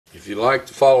If you'd like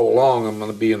to follow along, I'm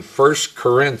going to be in 1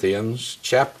 Corinthians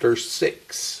chapter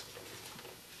 6.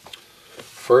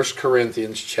 1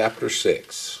 Corinthians chapter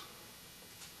 6.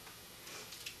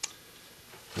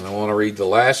 And I want to read the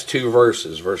last two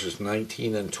verses, verses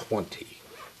 19 and 20.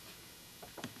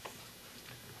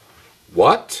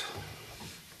 What?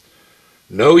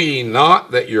 Know ye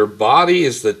not that your body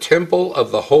is the temple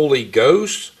of the Holy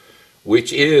Ghost,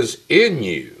 which is in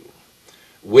you,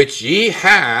 which ye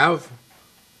have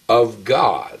of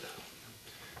God,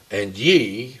 and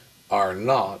ye are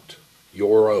not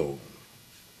your own?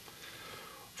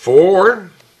 For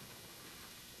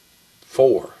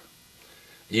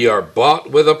ye are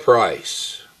bought with a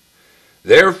price.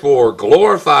 Therefore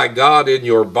glorify God in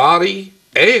your body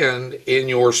and in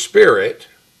your spirit,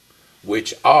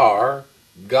 which are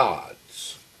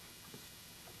God's.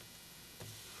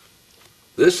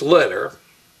 This letter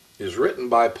is written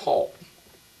by Paul.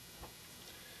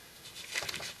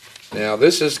 Now,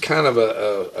 this is kind of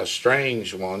a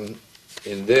strange one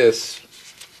in this.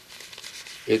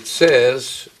 It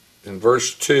says in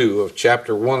verse 2 of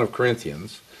chapter 1 of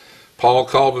Corinthians, Paul,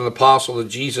 called an apostle of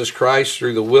Jesus Christ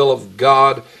through the will of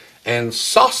God, and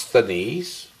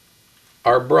Sosthenes,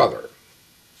 our brother.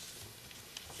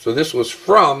 So this was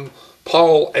from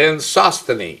Paul and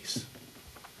Sosthenes.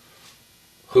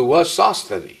 Who was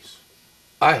Sosthenes?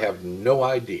 I have no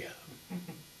idea.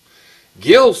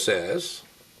 Gill says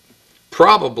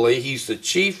probably he's the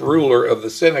chief ruler of the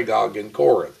synagogue in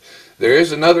Corinth. There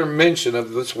is another mention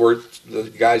of this word, the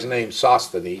guy's name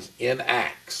Sosthenes, in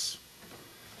Acts.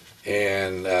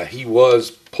 And he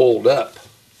was pulled up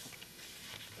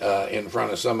in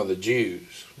front of some of the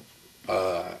Jews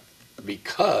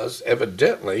because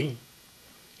evidently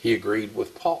he agreed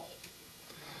with Paul.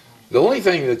 The only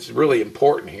thing that's really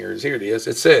important here is, here it is,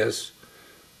 it says,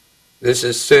 this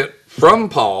is sent from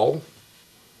Paul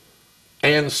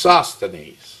and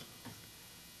Sosthenes.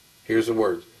 Here's the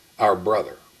words, our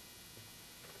brother.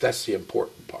 That's the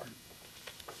important part.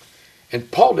 And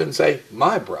Paul didn't say,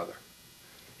 my brother.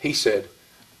 He said,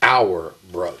 our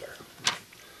brother.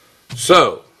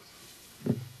 So,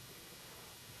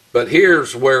 but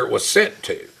here's where it was sent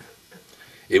to.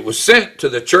 It was sent to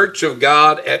the church of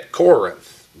God at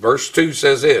Corinth. Verse 2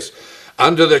 says this,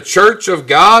 unto the church of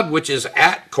God which is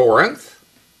at Corinth.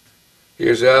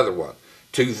 Here's the other one.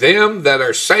 To them that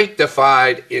are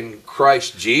sanctified in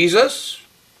Christ Jesus,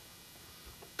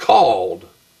 called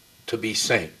to be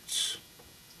saints.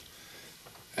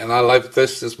 And I love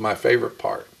this. This is my favorite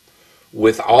part.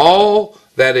 With all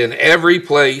that in every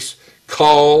place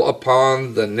call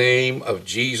upon the name of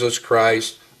Jesus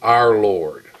Christ our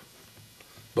Lord,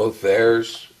 both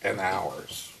theirs and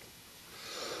ours.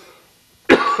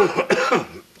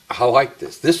 I like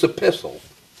this. This epistle,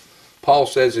 Paul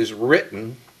says, is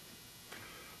written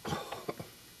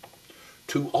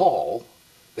to all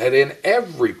that in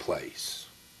every place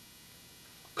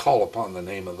call upon the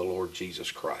name of the Lord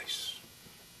Jesus Christ.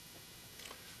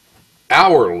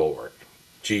 Our Lord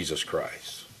Jesus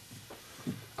Christ.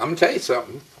 I'm going to tell you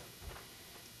something.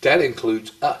 That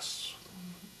includes us.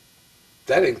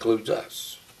 That includes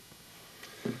us.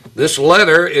 This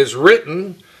letter is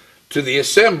written to the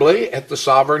assembly at the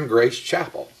Sovereign Grace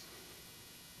Chapel.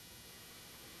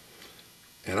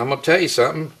 And I'm going to tell you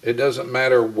something. It doesn't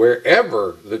matter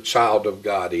wherever the child of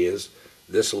God is,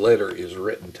 this letter is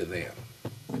written to them.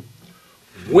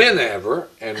 Whenever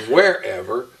and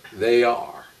wherever they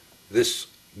are. This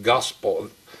gospel,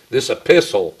 this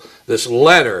epistle, this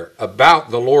letter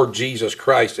about the Lord Jesus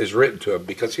Christ is written to them.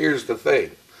 Because here's the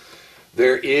thing.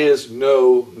 There is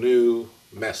no new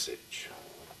message.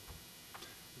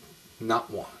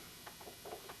 Not one.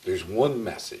 There's one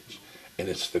message, and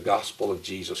it's the gospel of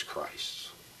Jesus Christ.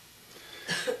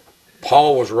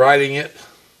 Paul was writing it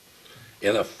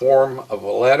in a form of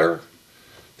a letter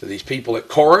to these people at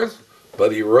Corinth,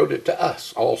 but he wrote it to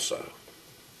us also.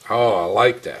 Oh, I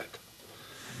like that.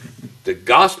 The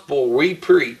gospel we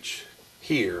preach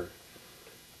here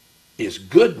is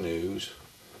good news,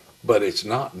 but it's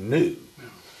not new.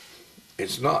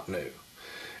 It's not new.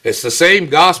 It's the same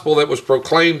gospel that was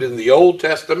proclaimed in the Old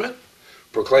Testament,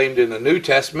 proclaimed in the New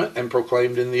Testament, and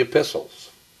proclaimed in the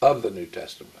epistles of the New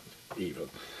Testament even.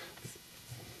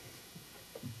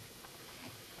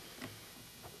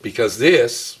 Because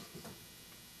this,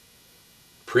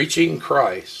 preaching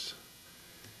Christ,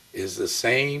 is the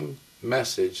same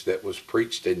message that was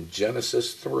preached in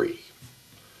Genesis 3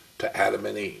 to Adam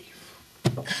and Eve.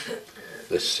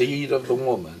 The seed of the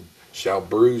woman shall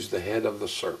bruise the head of the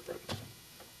serpent.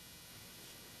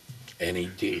 And he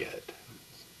did.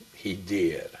 He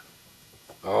did.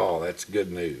 Oh, that's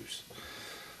good news.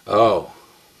 Oh.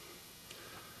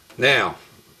 Now,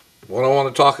 what I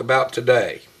want to talk about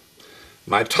today.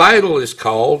 My title is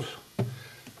called,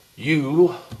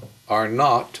 You Are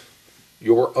Not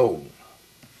Your Own.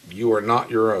 You are not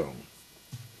your own.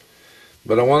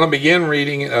 But I want to begin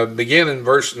in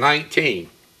verse 19.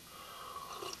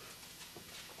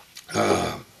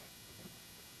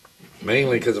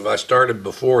 Mainly because if I started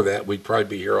before that, we'd probably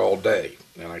be here all day,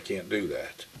 and I can't do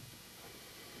that.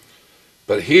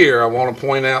 But here I want to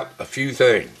point out a few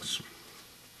things.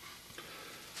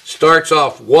 Starts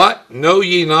off, what? Know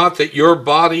ye not that your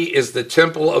body is the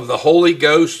temple of the Holy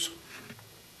Ghost?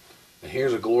 And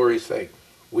here's a glorious thing,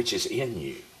 which is in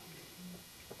you.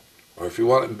 Or if you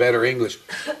want it in better English,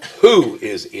 who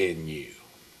is in you?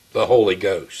 The Holy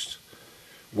Ghost,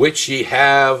 which ye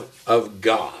have of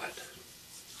God,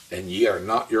 and ye are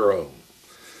not your own.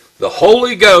 The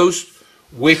Holy Ghost,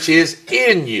 which is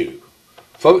in you.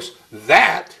 Folks,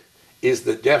 that is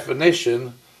the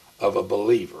definition of a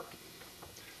believer.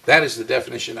 That is the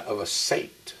definition of a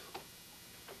saint.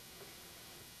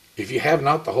 If you have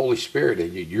not the Holy Spirit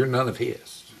in you, you're none of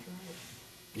His.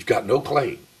 You've got no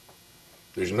claim.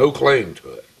 There's no claim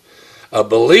to it. A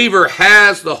believer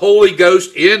has the Holy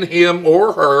Ghost in him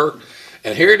or her,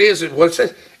 and here it is, what it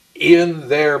says, in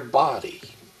their body.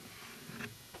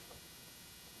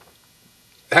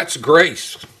 That's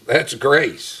grace. That's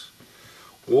grace.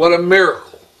 What a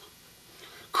miracle.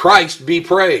 Christ be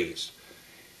praised.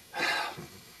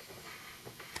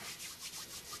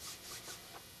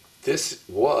 This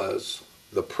was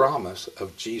the promise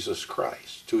of Jesus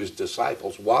Christ to His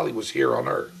disciples while He was here on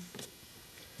earth.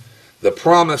 The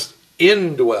promised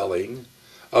indwelling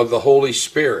of the Holy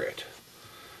Spirit.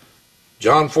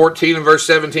 John 14 and verse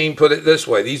 17 put it this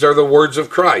way. These are the words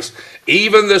of Christ.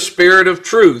 Even the Spirit of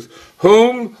truth,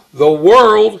 whom the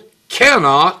world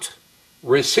cannot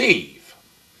receive,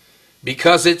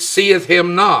 because it seeth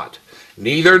Him not,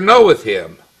 neither knoweth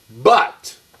Him,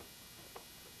 but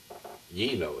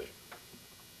ye know Him.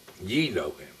 Ye know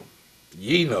Him.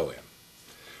 Ye know Him.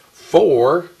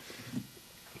 For,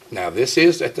 now this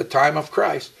is at the time of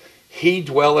Christ, He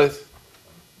dwelleth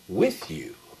with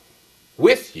you.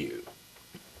 With you.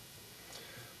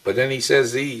 But then He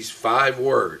says these 5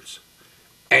 words,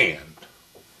 and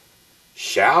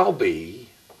shall be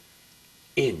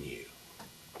in you.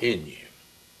 In you.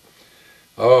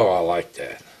 Oh, I like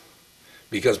that.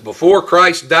 Because before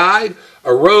Christ died,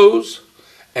 arose,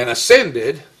 and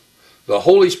ascended, the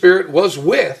Holy Spirit was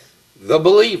with the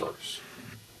believers.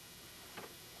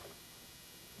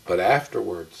 But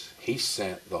afterwards, He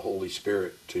sent the Holy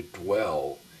Spirit to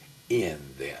dwell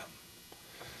in them.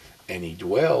 And He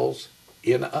dwells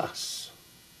in us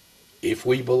if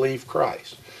we believe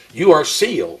Christ. You are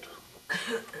sealed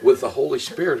with the Holy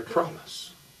Spirit of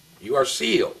promise. You are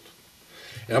sealed.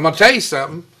 And I'm going to tell you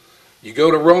something. You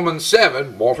go to Romans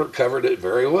 7, Walter covered it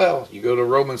very well. You go to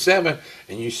Romans 7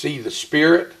 and you see the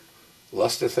Spirit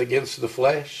lusteth against the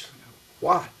flesh.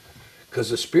 Why? Because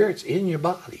the Spirit's in your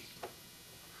body.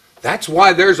 That's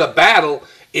why there's a battle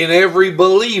in every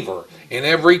believer, in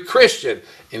every Christian.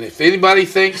 And if anybody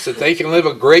thinks that they can live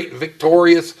a great,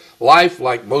 victorious life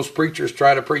like most preachers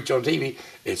try to preach on TV,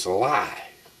 it's a lie.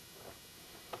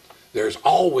 There's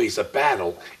always a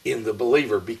battle in the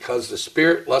believer because the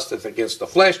Spirit lusteth against the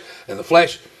flesh, and the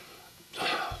flesh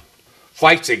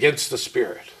fights against the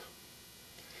Spirit.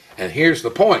 And here's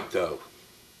the point, though.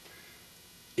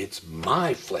 It's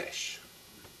my flesh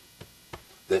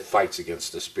that fights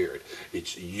against the Spirit.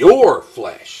 It's your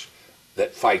flesh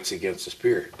that fights against the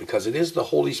Spirit, because it is the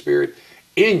Holy Spirit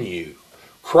in you,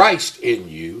 Christ in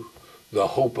you, the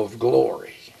hope of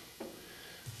glory.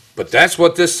 But that's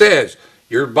what this says.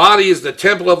 Your body is the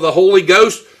temple of the Holy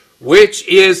Ghost, which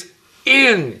is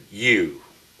in you.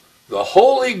 The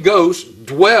Holy Ghost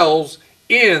dwells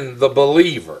in the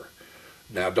believer.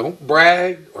 Now, don't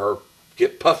brag or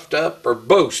get puffed up or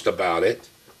boast about it.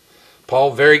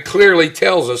 Paul very clearly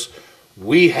tells us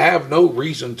we have no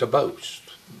reason to boast.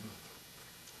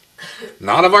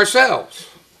 Not of ourselves.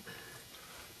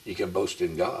 You can boast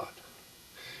in God.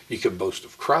 You can boast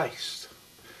of Christ.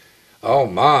 Oh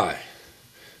my.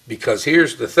 Because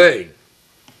here's the thing.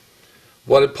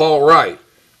 What did Paul write?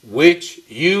 Which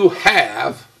you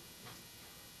have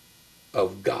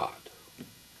of God.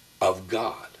 Of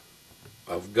God.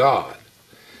 Of God.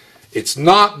 It's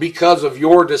not because of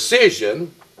your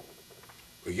decision,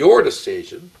 that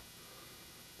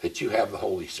you have the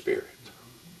Holy Spirit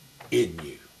in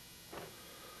you.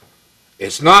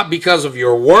 It's not because of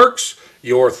your works,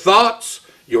 your thoughts,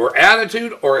 your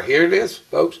attitude, or here it is,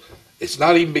 folks, it's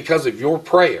not even because of your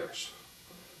prayers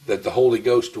that the Holy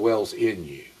Ghost dwells in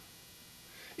you.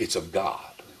 It's of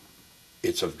God.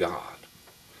 It's of God.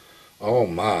 Oh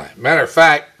my. Matter of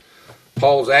fact,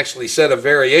 Paul's actually said a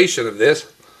variation of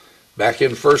this back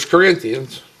in 1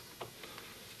 Corinthians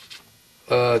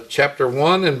chapter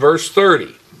 1 and verse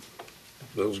 30.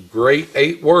 Those great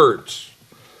 8 words.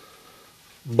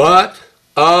 But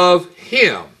of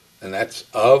him, and that's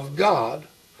of God,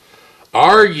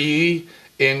 are ye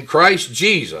in Christ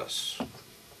Jesus.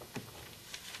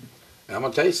 And I'm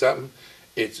going to tell you something.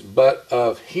 It's but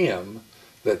of him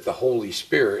that the Holy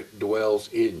Spirit dwells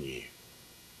in you.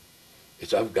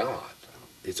 It's of God.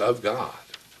 It's of God.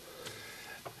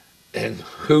 And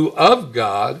who of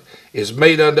God is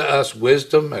made unto us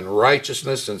wisdom and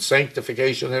righteousness and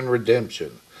sanctification and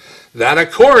redemption, that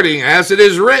according as it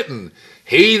is written,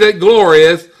 he that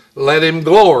glorieth, let him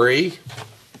glory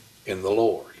in the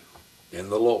Lord. In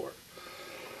the Lord.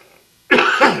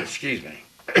 Excuse me.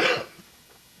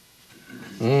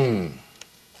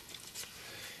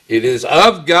 It is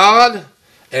of God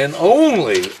and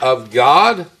only of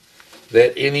God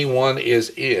that anyone is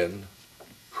in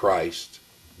Christ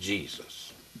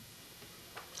Jesus.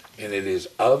 And it is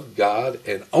of God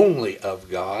and only of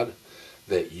God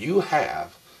that you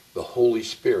have the Holy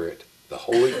Spirit, the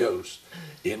Holy Ghost,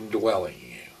 indwelling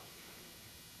you.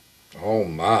 Oh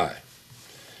my.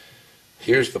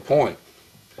 Here's the point.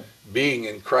 Being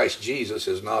in Christ Jesus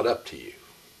is not up to you.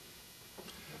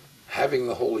 Having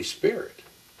the Holy Spirit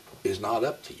is not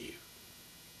up to you.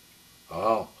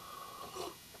 Oh.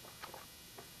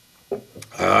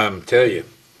 I'm telling you.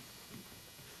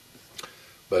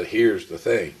 But here's the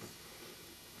thing.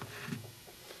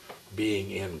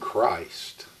 Being in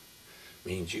Christ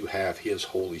means you have his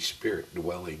Holy Spirit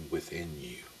dwelling within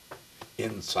you.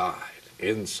 Inside.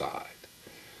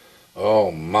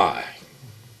 Oh my.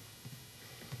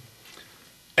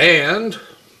 And,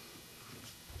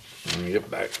 let me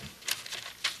get back.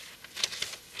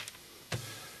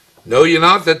 Know ye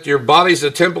not that your body is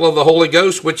the temple of the Holy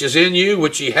Ghost, which is in you,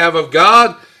 which ye have of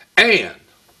God, and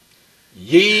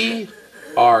ye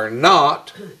are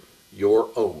not your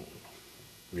own.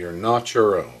 You're not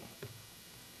your own.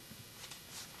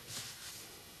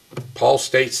 Paul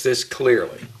states this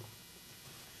clearly.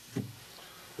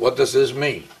 What does this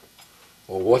mean?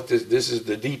 Well, this is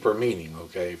the deeper meaning,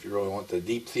 okay? If you really want the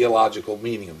deep theological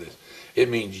meaning of this, it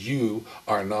means you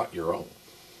are not your own.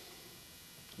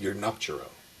 You're not your own.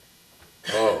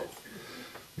 Oh.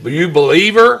 But you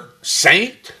believer,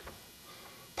 saint,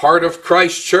 part of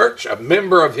Christ's church, a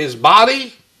member of his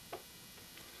body,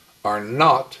 are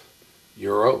not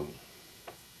your own.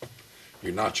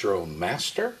 You're not your own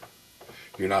master.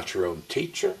 You're not your own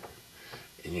teacher.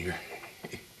 And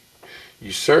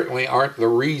you certainly aren't the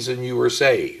reason you were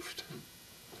saved.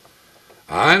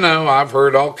 I know, I've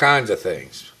heard all kinds of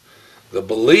things. The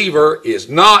believer is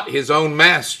not his own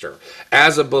master.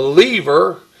 As a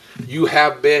believer, you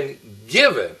have been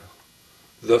given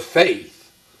the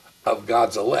faith of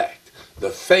God's elect,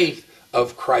 the faith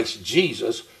of Christ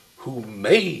Jesus, who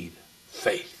made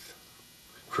faith,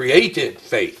 created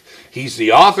faith. He's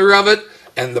the author of it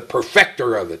and the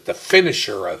perfecter of it, the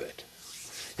finisher of it.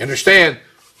 Understand,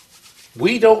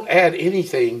 we don't add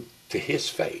anything to his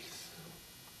faith.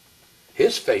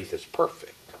 His faith is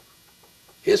perfect.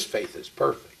 His faith is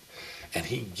perfect. And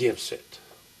he gives it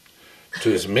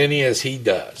to as many as he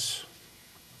does.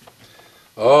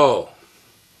 Oh,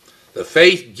 the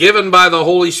faith given by the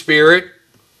Holy Spirit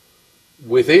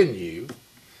within you,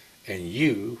 and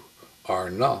you are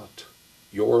not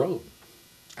your own.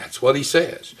 That's what he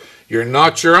says. You're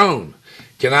not your own.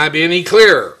 Can I be any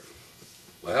clearer?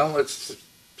 Well, let's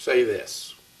say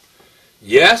this.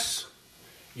 Yes,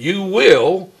 you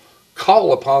will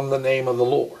call upon the name of the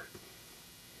Lord.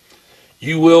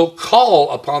 You will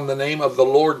call upon the name of the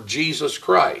Lord Jesus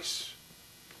Christ.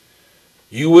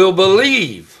 You will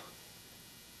believe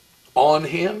on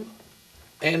him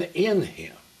and in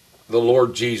him, the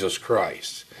Lord Jesus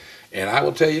Christ. And I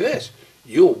will tell you this,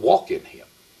 you'll walk in him.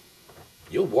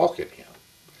 You'll walk in him.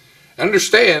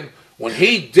 Understand, when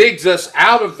he digs us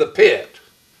out of the pit,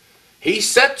 he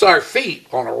sets our feet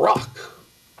on a rock.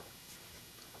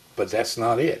 But that's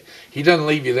not it. He doesn't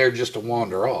leave you there just to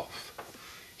wander off.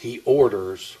 He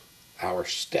orders our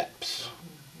steps.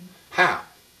 How?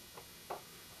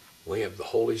 We have the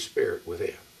Holy Spirit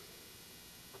within.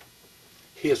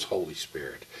 His Holy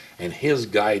Spirit and his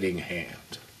guiding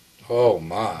hand. Oh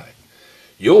my.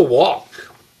 You'll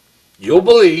walk. You'll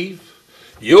believe.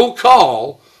 You'll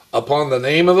call upon the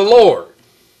name of the Lord.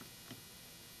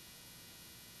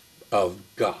 Of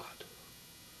God.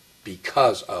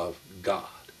 Because of God.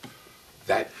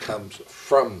 That comes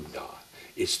from God.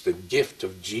 It's the gift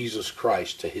of Jesus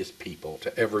Christ to his people,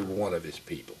 to every one of his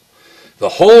people. The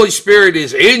Holy Spirit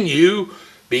is in you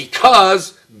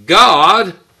because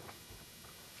God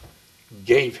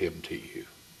gave him to you,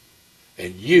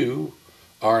 and you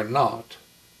are not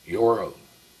your own.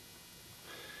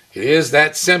 It is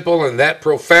that simple and that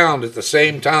profound at the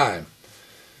same time.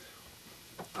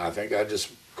 I think I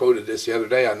just quoted this the other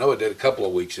day. I know I did a couple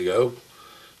of weeks ago.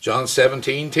 John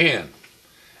 17:10.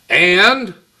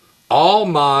 And all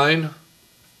mine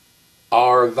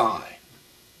are thine.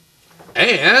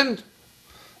 And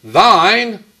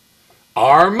thine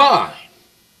are mine.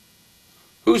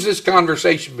 Who's this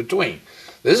conversation between?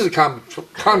 This is a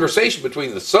conversation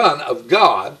between the Son of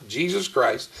God, Jesus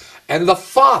Christ, and the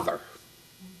Father.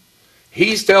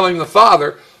 He's telling the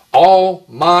Father, all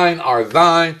mine are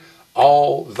thine,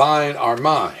 all thine are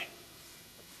mine.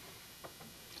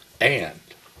 And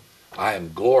I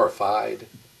am glorified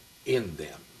in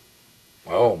them.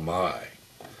 Oh my.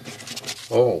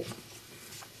 Oh.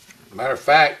 Matter of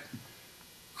fact,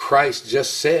 Christ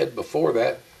just said before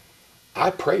that, I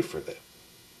pray for them.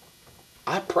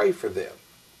 I pray for them.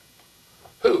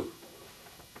 Who?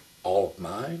 All of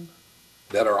mine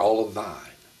that are all of thine.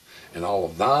 And all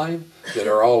of thine that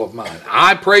are all of mine.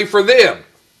 I pray for them.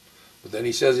 But then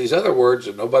he says these other words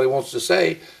that nobody wants to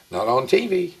say, not on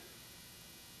TV.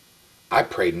 I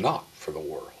pray not for the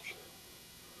world,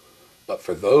 but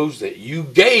for those that you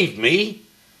gave me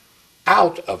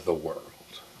out of the world.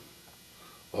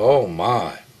 Oh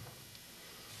my.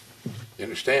 You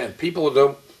understand?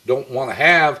 People don't want to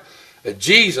have a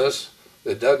Jesus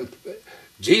that doesn't.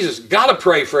 Jesus got to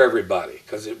pray for everybody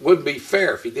because it wouldn't be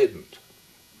fair if he didn't.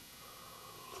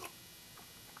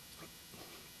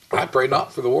 I pray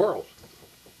not for the world.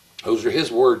 Those are his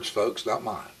words, folks, not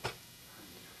mine.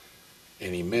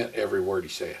 And he meant every word he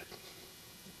said.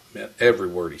 Meant every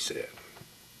word he said.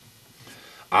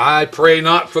 I pray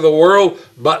not for the world,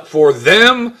 but for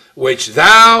them which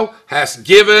thou hast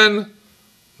given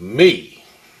me.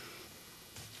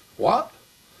 What?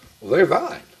 Well, they're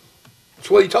thine.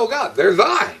 That's what he told God. They're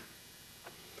thine.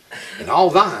 And all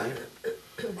thine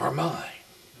are mine.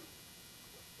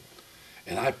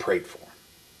 And I prayed for them.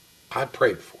 I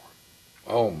prayed for them.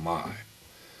 Oh my.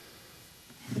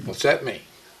 What's that mean?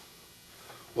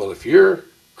 Well, if you're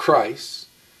Christ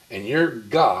and you're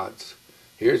God's,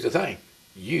 here's the thing.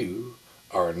 You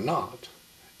are not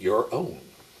your own.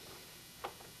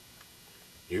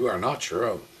 You are not your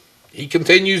own. He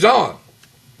continues on.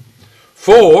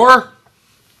 For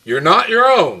you're not your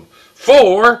own.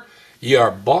 For ye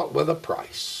are bought with a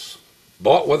price.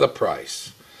 Bought with a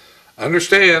price.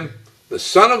 Understand, the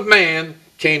Son of Man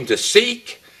came to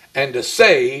seek and to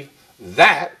save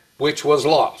that which was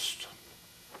lost.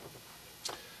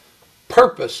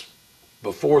 Purpose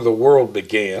before the world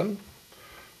began,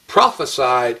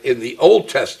 prophesied in the Old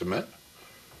Testament,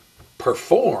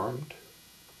 performed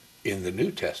in the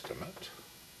New Testament.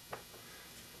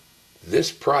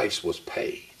 This price was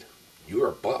paid. You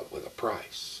are bought with a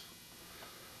price.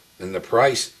 And the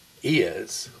price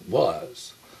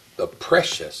was the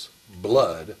precious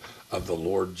blood of the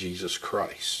Lord Jesus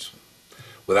Christ.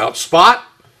 Without spot,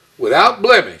 without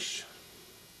blemish.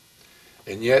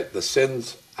 And yet the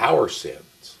sins, our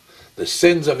sins, the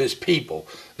sins of his people,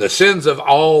 the sins of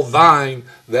all thine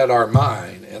that are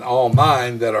mine, and all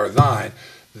mine that are thine,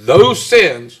 those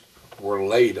sins were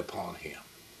laid upon him.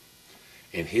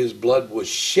 And his blood was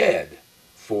shed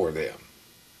for them.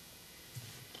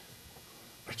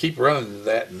 I keep running to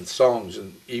that in songs,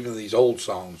 and even these old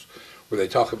songs, where they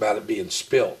talk about it being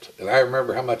spilt. And I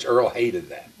remember how much Earl hated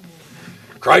that.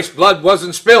 Christ's blood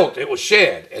wasn't spilt, it was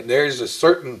shed. And there's a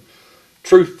certain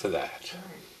truth to that.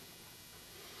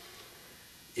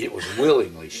 It was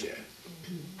willingly shed.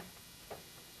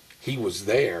 He was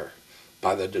there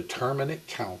by the determinate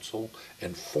counsel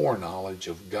and foreknowledge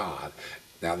of God.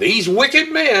 Now these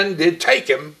wicked men did take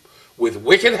him with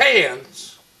wicked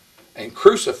hands and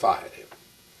crucified him.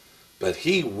 But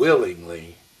he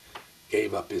willingly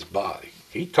gave up his body.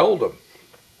 He told them,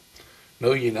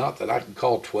 know ye not that I can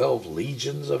call 12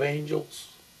 legions of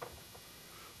angels?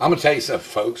 I'm going to tell you something,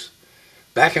 folks.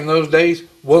 Back in those days,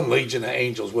 1 legion of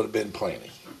angels would have been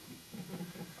plenty.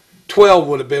 12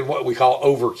 would have been what we call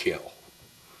overkill.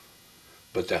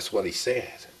 But that's what he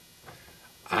said.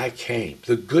 I came.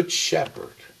 The good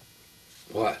shepherd,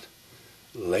 what?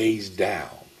 Lays down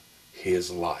his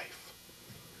life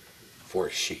for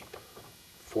his sheep.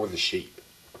 For the sheep.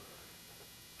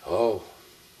 Oh.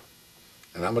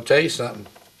 And I'm going to tell you something.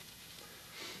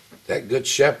 That good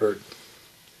shepherd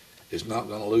is not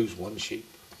going to lose 1 sheep.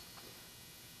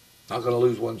 Not going to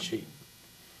lose 1 sheep.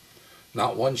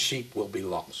 Not 1 sheep will be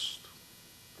lost.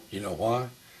 You know why?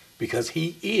 Because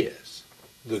he is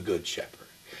the good shepherd.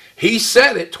 He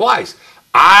said it twice.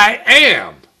 I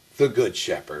am the good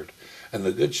shepherd. And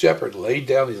the good shepherd laid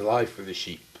down his life for the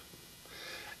sheep.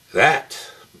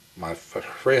 That, my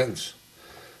friends,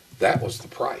 that was the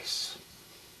price.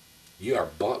 You are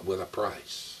bought with a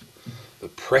price. The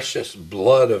precious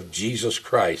blood of Jesus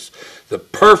Christ, the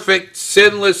perfect,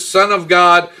 sinless Son of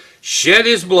God, shed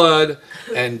his blood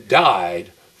and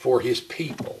died for his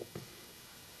people.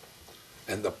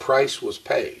 And the price was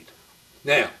paid.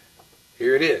 Now,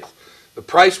 here it is. The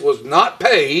price was not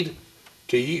paid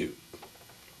to you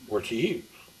or to you.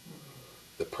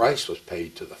 The price was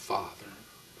paid to the Father,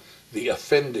 the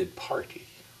offended party.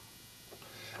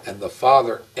 And the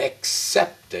Father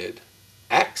accepted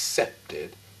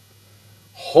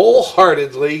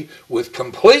wholeheartedly, with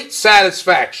complete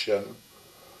satisfaction,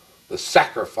 the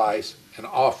sacrifice and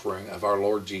offering of our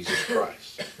Lord Jesus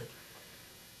Christ.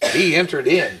 He entered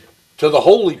in to the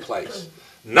holy place,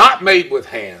 not made with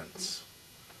hands,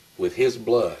 with his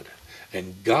blood.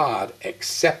 And God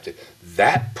accepted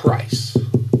that price.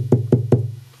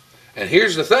 And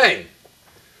here's the thing.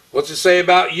 What's it say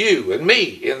about you and me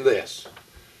in this?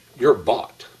 You're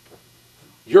bought.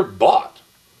 You're bought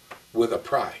with a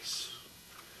price.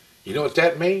 You know what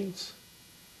that means?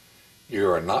 You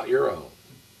are not your own.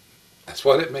 That's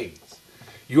what it means.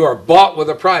 You are bought with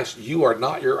a price. You are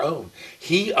not your own.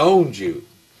 He owned you.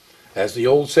 As the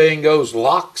old saying goes,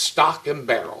 lock, stock, and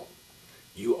barrel.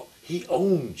 He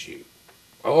owns you.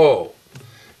 Oh,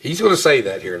 he's going to say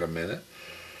that here in a minute.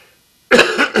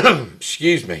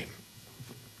 Excuse me.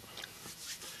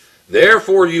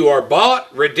 Therefore you are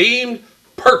bought, redeemed,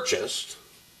 purchased,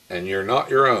 and you're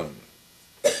not your own.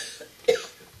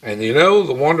 And you know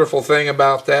the wonderful thing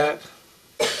about that?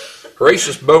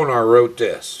 Horatius Bonar wrote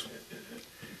this.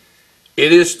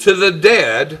 It is to the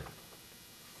dead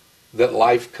that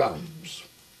life comes.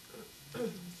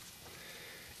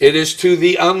 It is to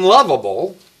the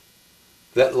unlovable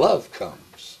that love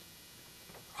comes.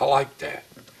 I like that.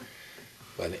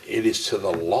 But it is to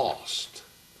the lost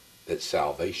that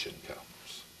salvation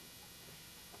comes.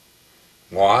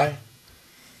 Why?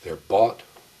 They're bought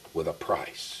with a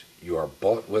price. You are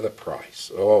bought with a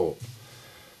price. Oh,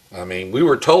 I mean, we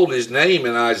were told his name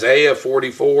in Isaiah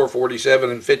 44, 47,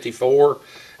 and 54,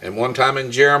 and one time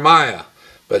in Jeremiah.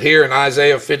 But here in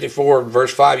Isaiah 54,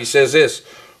 verse 5, he says this,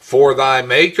 for thy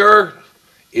Maker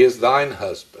is thine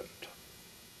husband.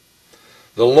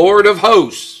 The Lord of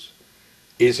hosts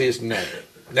is his name.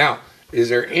 Now, is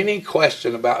there any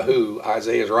question about who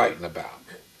Isaiah is writing about?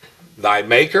 Thy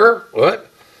Maker, what?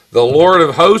 The Lord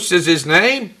of hosts is his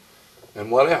name. And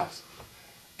what else?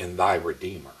 And thy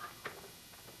Redeemer.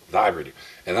 Thy Redeemer.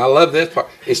 And I love this part.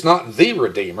 It's not the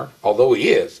Redeemer, although he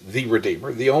is the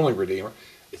Redeemer, the only Redeemer.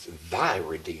 It's thy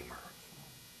Redeemer.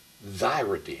 Thy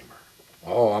Redeemer.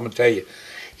 Oh, I'm going to tell you,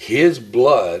 his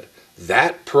blood,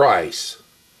 that price,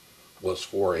 was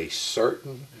for a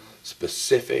certain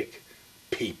specific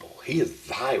people. He is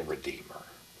thy Redeemer.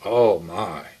 Oh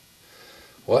my.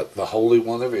 What? The Holy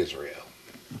One of Israel.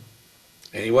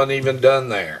 And he wasn't even done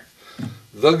there.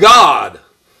 The God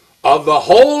of the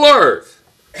whole earth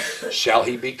shall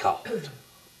he be called.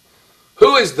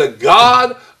 Who is the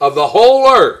God of the whole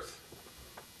earth?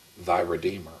 Thy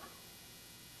Redeemer.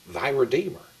 Thy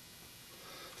Redeemer.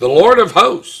 The Lord of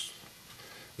hosts,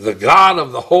 the God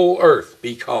of the whole earth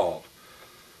be called.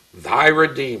 Thy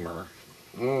Redeemer.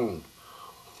 And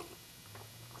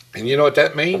you know what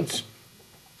that means?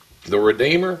 The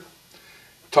Redeemer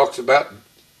talks about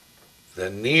the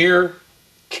near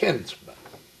kinsman.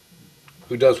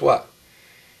 Who does what?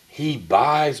 He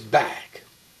buys back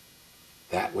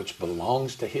that which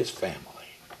belongs to his family.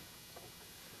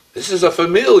 This is a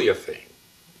familiar thing.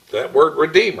 That word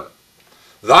Redeemer.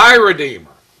 Thy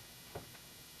Redeemer.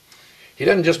 He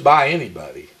doesn't just buy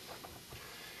anybody.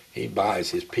 He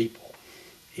buys his people.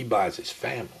 He buys his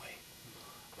family.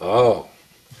 Oh.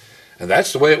 And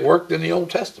that's the way it worked in the Old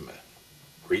Testament.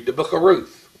 Read the book of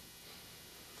Ruth.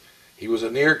 He was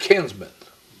a near kinsman,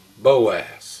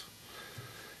 Boaz.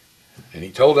 And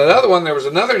he told that other one, there was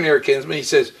another near kinsman. He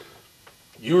says,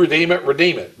 you redeem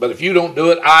it. But if you don't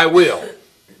do it, I will.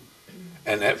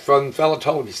 And that fellow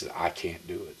told him, he said, I can't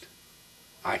do it.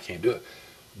 I can't do it.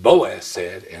 Boaz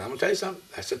said, and I'm going to tell you something,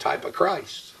 that's a type of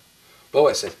Christ.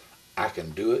 Boaz said, I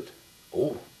can do it.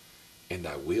 Oh, and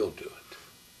I will do it.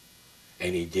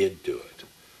 And he did do it.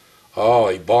 Oh,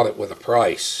 he bought it with a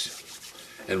price.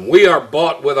 And we are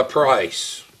bought with a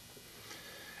price.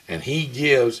 And he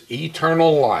gives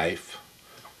eternal life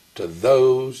to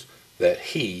those that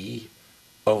he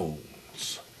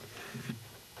owns.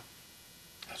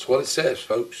 That's what it says,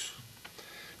 folks.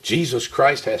 Jesus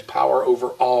Christ has power over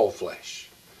all flesh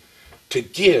to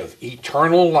give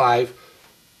eternal life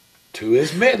to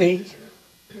as many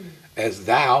as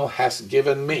thou hast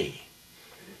given me.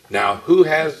 Now, who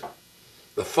has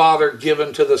the Father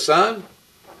given to the Son,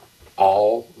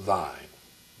 all thine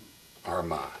are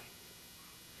mine.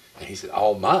 And he said,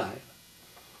 all mine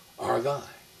are thine.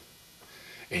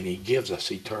 And he gives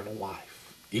us eternal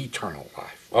life. Eternal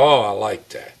life. Oh, I like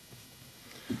that.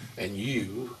 And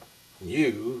you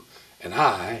and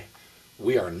I,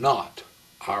 we are not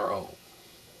our own.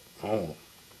 Oh.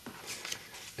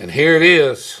 And here it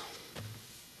is.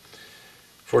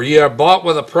 For ye are bought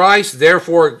with a price,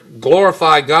 therefore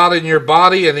glorify God in your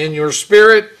body and in your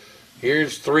spirit.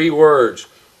 Here's 3 words.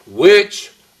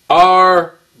 Which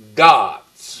are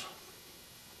God's.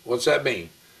 What's that mean?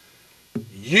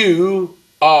 You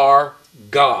are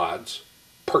God's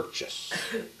purchase.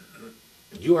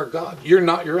 You are God. You're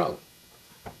not your own.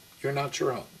 You're not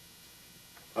your own.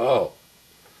 Oh.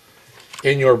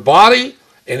 In your body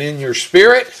and in your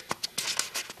spirit,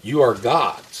 you are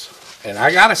God's. And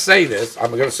I got to say this. I'm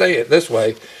going to say it this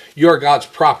way. You are God's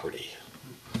property.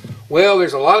 Well,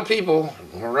 there's a lot of people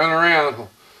running around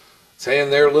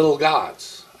saying they're little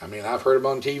gods. I mean, I've heard them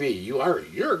on TV.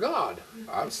 You're God.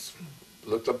 I've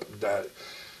looked up that.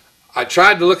 I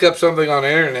tried to look up something on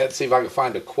the internet, see if I could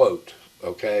find a quote,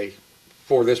 okay,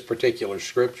 for this particular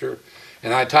scripture.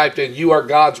 And I typed in, you are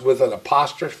God's with an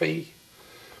apostrophe.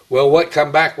 Well, what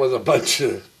come back was a bunch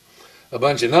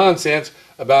of nonsense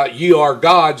about you are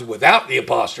God's without the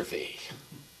apostrophe.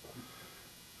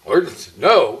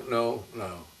 No.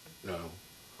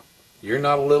 You're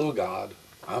not a little God.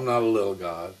 I'm not a little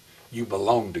God. You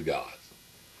belong to God.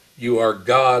 You are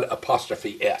God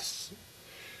apostrophe S.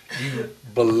 You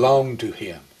belong to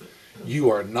him. You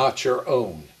are not your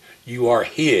own. You are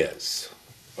his.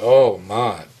 Oh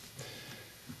my.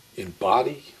 In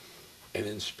body and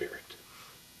in spirit.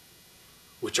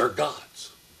 Which are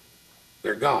God's.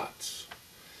 They're God's.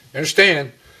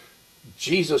 Understand,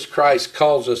 Jesus Christ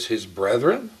calls us his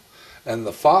brethren, and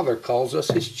the Father calls us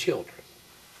his children.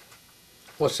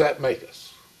 What's that make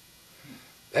us?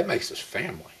 That makes us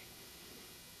family.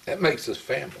 That makes us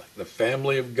family. The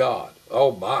family of God.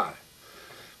 Oh my.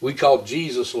 We call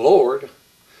Jesus Lord,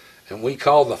 and we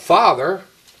call the Father,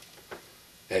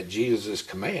 at Jesus'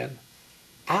 command,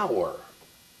 our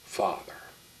Father.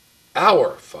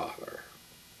 Our Father.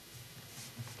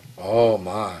 Oh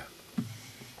my.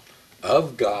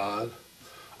 Of God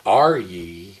are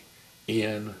ye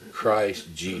in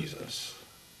Christ Jesus.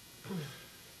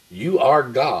 You are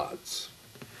God's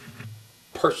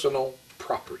personal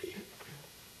property.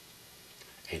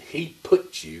 And he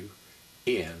put you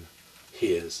in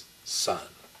his Son,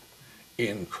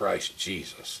 in Christ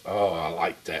Jesus. Oh, I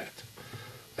like that.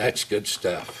 That's good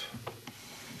stuff.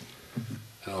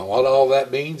 And what all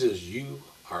that means is you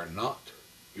are not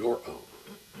your own.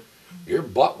 You're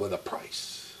bought with a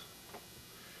price.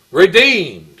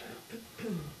 Redeemed.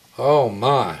 Oh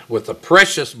my, with the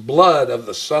precious blood of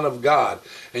the Son of God.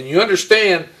 And you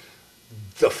understand,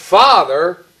 the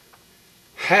Father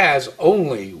has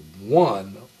only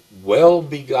one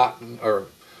well-begotten, or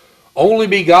only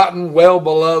begotten,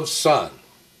 well-beloved Son.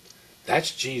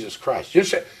 That's Jesus Christ. You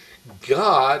understand?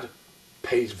 God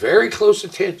pays very close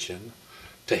attention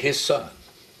to his Son.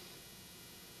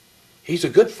 He's a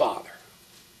good Father.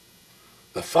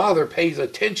 The Father pays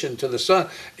attention to the Son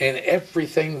and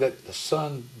everything that the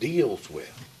Son deals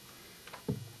with.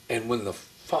 And when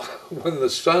the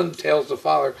Son tells the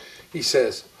Father, he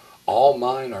says, all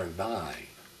mine are thine.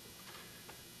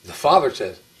 The Father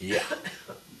says, yeah.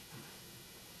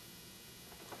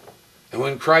 And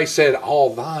when Christ said,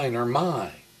 all thine are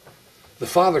mine, the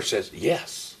Father says,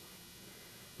 yes.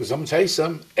 Because I'm going to tell you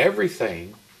something,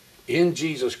 everything in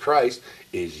Jesus Christ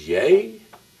is yea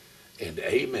and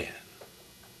amen.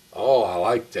 Oh, I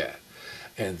like that.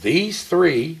 And these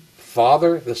 3,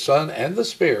 Father, the Son, and the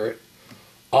Spirit,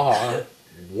 are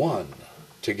one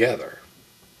together.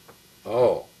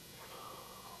 Oh.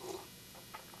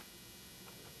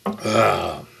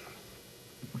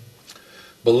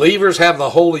 Believers have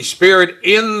the Holy Spirit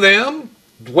in them,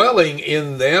 dwelling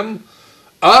in them,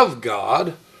 of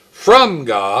God, from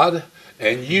God,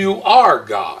 and you are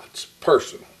God's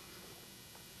personal.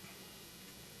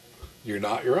 You're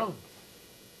not your own.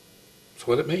 That's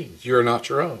what it means. You're not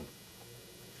your own.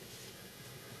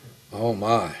 Oh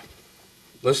my.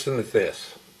 Listen to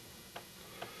this.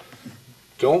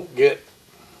 Don't get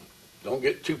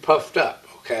too puffed up,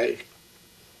 okay?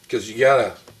 Because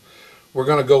we're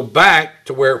going to go back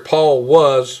to where Paul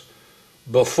was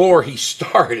before he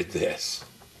started this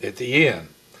at the end.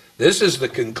 This is the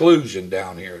conclusion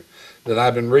down here that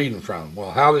I've been reading from.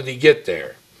 Well, how did he get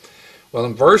there? Well,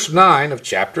 in verse 9 of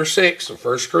chapter 6 of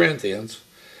 1 Corinthians,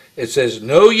 it says,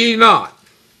 know ye not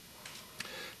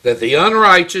that the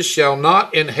unrighteous shall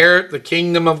not inherit the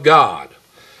kingdom of God?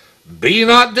 Be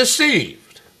not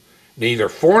deceived. Neither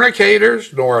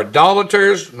fornicators, nor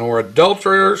idolaters, nor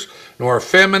adulterers, nor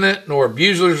effeminate, nor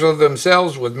abusers of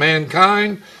themselves with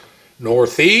mankind, nor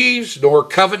thieves, nor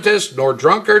covetous, nor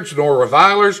drunkards, nor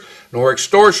revilers, nor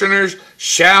extortioners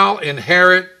shall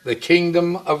inherit the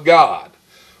kingdom of God.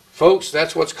 Folks,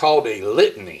 that's what's called a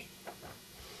litany.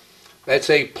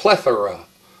 That's a plethora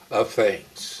of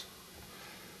things.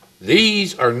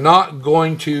 These are not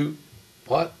going to,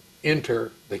 what?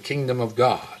 Enter the kingdom of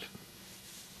God.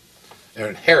 Or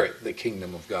inherit the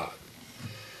kingdom of God.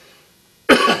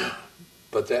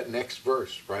 But that next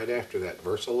verse, right after that,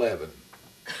 verse 11,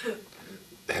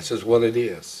 that says what it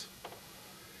is.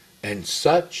 And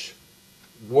such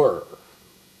were,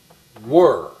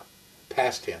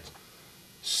 past tense,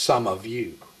 some of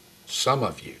you. Some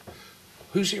of you.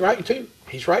 Who's he writing to?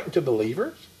 He's writing to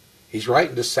believers. He's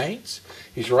writing to saints.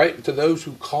 He's writing to those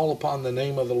who call upon the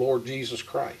name of the Lord Jesus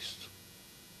Christ.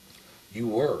 You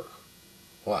were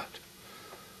what?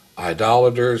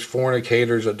 Idolaters,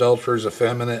 fornicators, adulterers,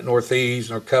 effeminate, nor thieves,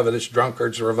 nor covetous,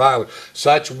 drunkards, revilers.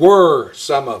 Such were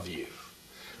some of you.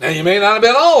 Now, you may not have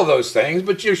been all of those things,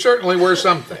 but you certainly were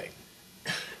something.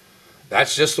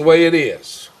 That's just the way it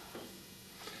is.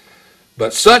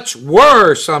 But such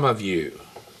were some of you.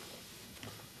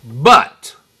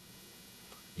 But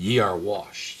ye are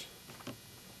washed.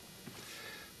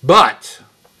 But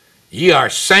ye are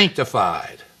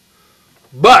sanctified.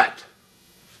 But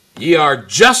ye are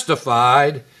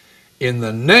justified in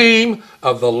the name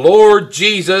of the Lord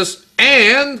Jesus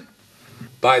and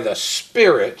by the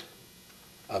Spirit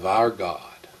of our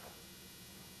God.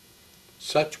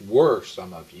 Such were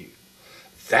some of you.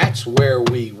 That's where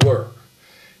we were.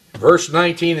 Verse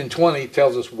 19 and 20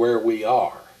 tells us where we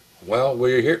are. Well,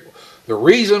 we're here. The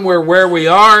reason we're where we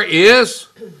are is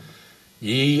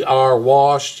ye are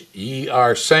washed, ye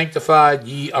are sanctified,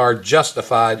 ye are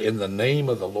justified in the name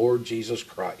of the Lord Jesus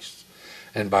Christ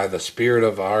and by the Spirit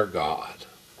of our God.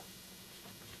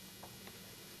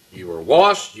 You were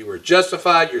washed, you were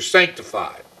justified, you're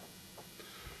sanctified.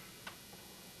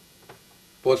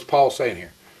 What's Paul saying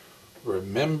here?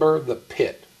 Remember the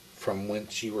pit from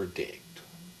whence you were digged.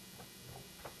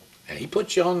 And he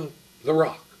put you on the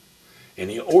rock. And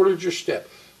he ordered your step.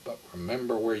 But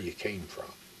remember where you came from.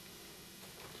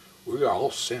 We are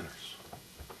all sinners.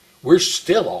 We're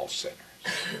still all sinners.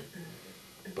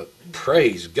 But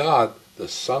praise God, the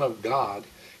Son of God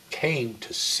came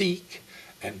to seek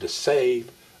and to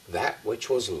save that which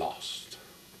was lost.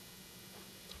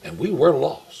 And we were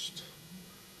lost.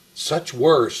 Such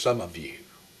were some of you.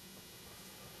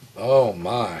 Oh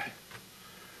my.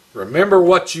 Remember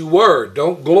what you were.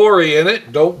 Don't glory in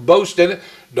it. Don't boast in it.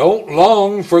 Don't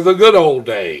long for the good old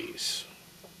days.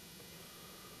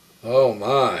 Oh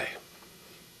my.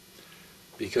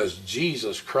 Because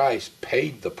Jesus Christ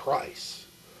paid the price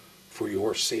for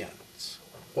your sins.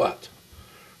 What?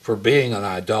 For being an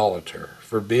idolater,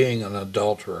 for being an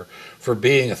adulterer, for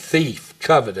being a thief,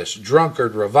 covetous,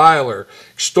 drunkard, reviler,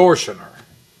 extortioner,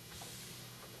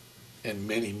 and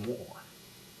many more.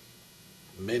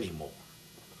 Many more.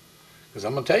 Because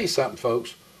I'm going to tell you something,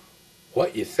 folks.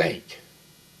 What you think,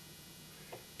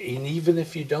 and even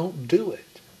if you don't do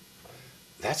it,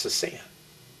 that's a sin.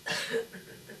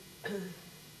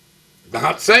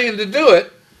 Not saying to do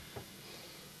it,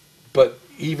 but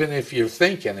even if you're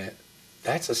thinking it,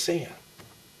 that's a sin.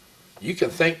 You can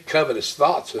think covetous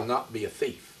thoughts and not be a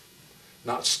thief,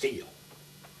 not steal.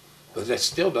 But that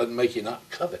still doesn't make you not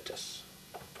covetous.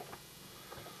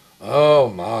 Oh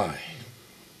my.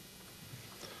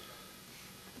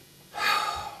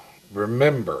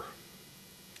 Remember,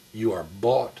 you are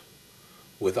bought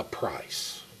with a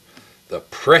price. The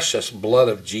precious blood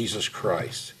of Jesus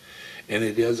Christ. And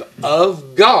it is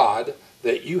of God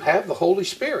that you have the Holy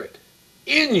Spirit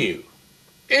in you.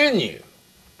 In you.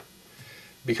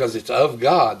 Because it's of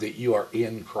God that you are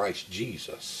in Christ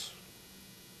Jesus.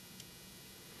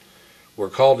 We're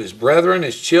called His brethren,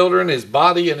 His children, His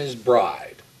body, and His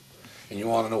bride. And you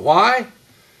want to know why?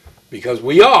 Because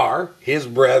we are His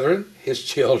brethren, His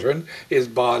children, His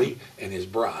body, and His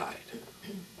bride.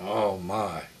 Oh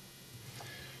my.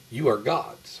 You are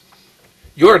God's.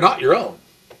 You are not your own.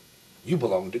 You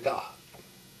belong to God.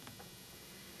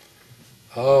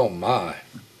 Oh my.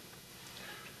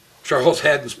 Charles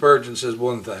Haddon Spurgeon says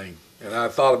one thing, and I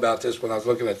thought about this when I was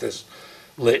looking at this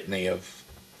litany of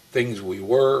things we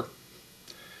were.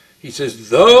 He says,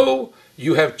 though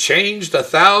you have changed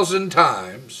 1,000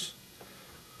 times,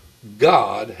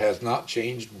 God has not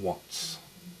changed once.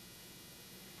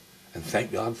 And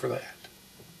thank God for that.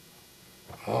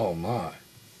 Oh my.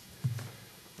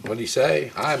 What did he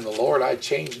say? I am the Lord, I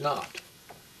change not.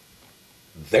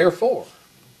 Therefore,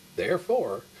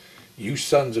 Therefore, you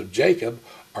sons of Jacob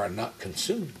are not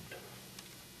consumed.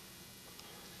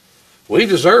 We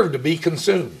deserve to be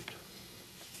consumed.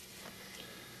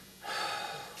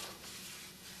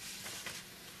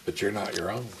 But you're not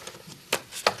your own.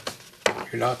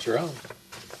 You're not your own.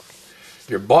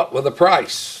 You're bought with a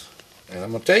price. And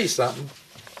I'm going to tell you something.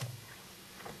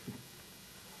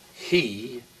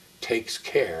 He takes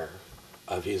care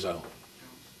of his own.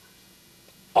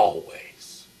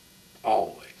 Always.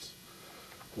 Always.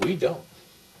 We don't.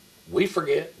 We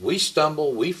forget. We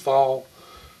stumble. We fall.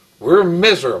 We're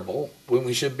miserable when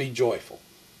we should be joyful.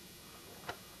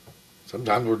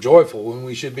 Sometimes we're joyful when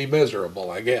we should be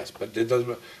miserable, I guess. But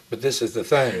this is the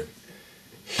thing.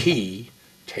 He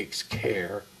takes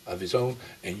care of his own,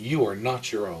 and you are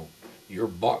not your own. You're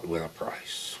bought with a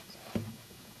price.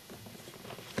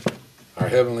 Our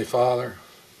Heavenly Father,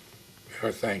 we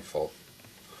are thankful,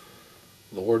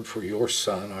 Lord, for your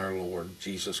Son, our Lord,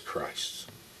 Jesus Christ.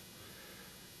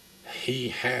 He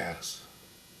has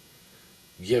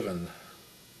given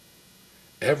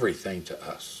everything to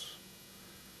us.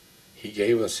 He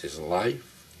gave us his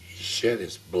life. He shed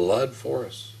his blood for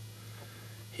us.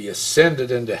 He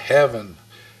ascended into heaven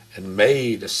and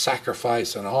made a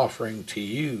sacrifice and offering to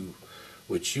you,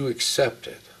 which you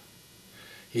accepted.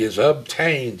 He has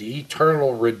obtained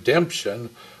eternal redemption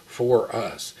for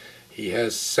us. He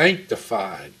has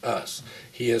sanctified us.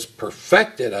 He has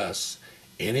perfected us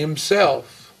in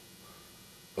himself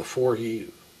before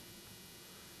you,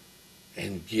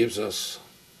 and gives us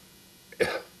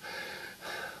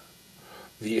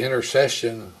the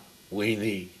intercession we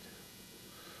need.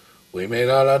 We may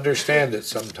not understand it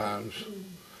sometimes,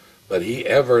 but he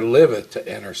ever liveth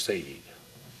to intercede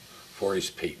for his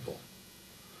people.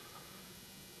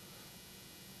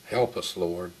 Help us,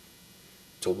 Lord,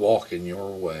 to walk in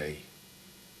your way.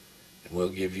 And we'll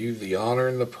give you the honor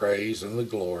and the praise and the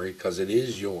glory, because it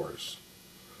is yours.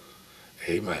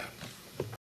 Amen.